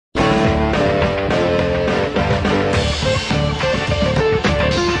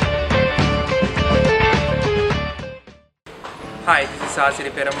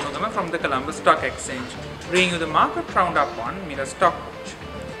Sasiri Peramunugama from the Columbus Stock Exchange, bringing you the market roundup on Miller Stock Watch.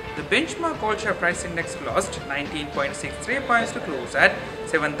 The benchmark all share price index lost 19.63 points to close at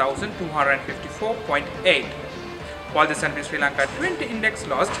 7,254.8, while the S&P Sri Lanka 20 index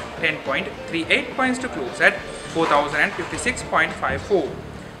lost 10.38 points to close at 4,056.54.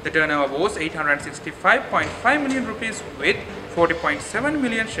 The turnover was 865.5 million rupees with 40.7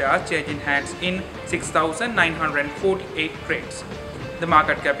 million shares changing hands in 6,948 trades. The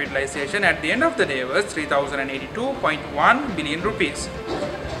market capitalization at the end of the day was 3,082.1 billion rupees.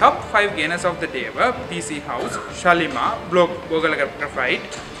 Top 5 gainers of the day were PC House, Shalimar, Bogle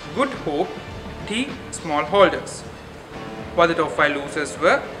Graphite, Good Hope, T Small Holders. While the top 5 losers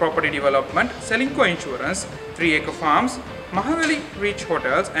were Property Development, Selinco Insurance, 3 Acre Farms, Mahawali Reach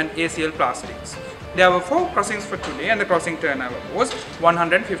Hotels and ACL Plastics. There were 4 crossings for today and the crossing turnover was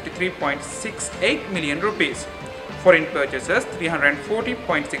 153.68 million rupees. Foreign purchases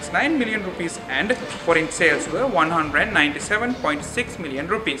 340.69 million rupees and foreign sales were 197.6 million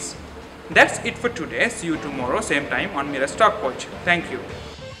rupees. That's it for today. See you tomorrow same time on Miller Stock Watch. Thank you.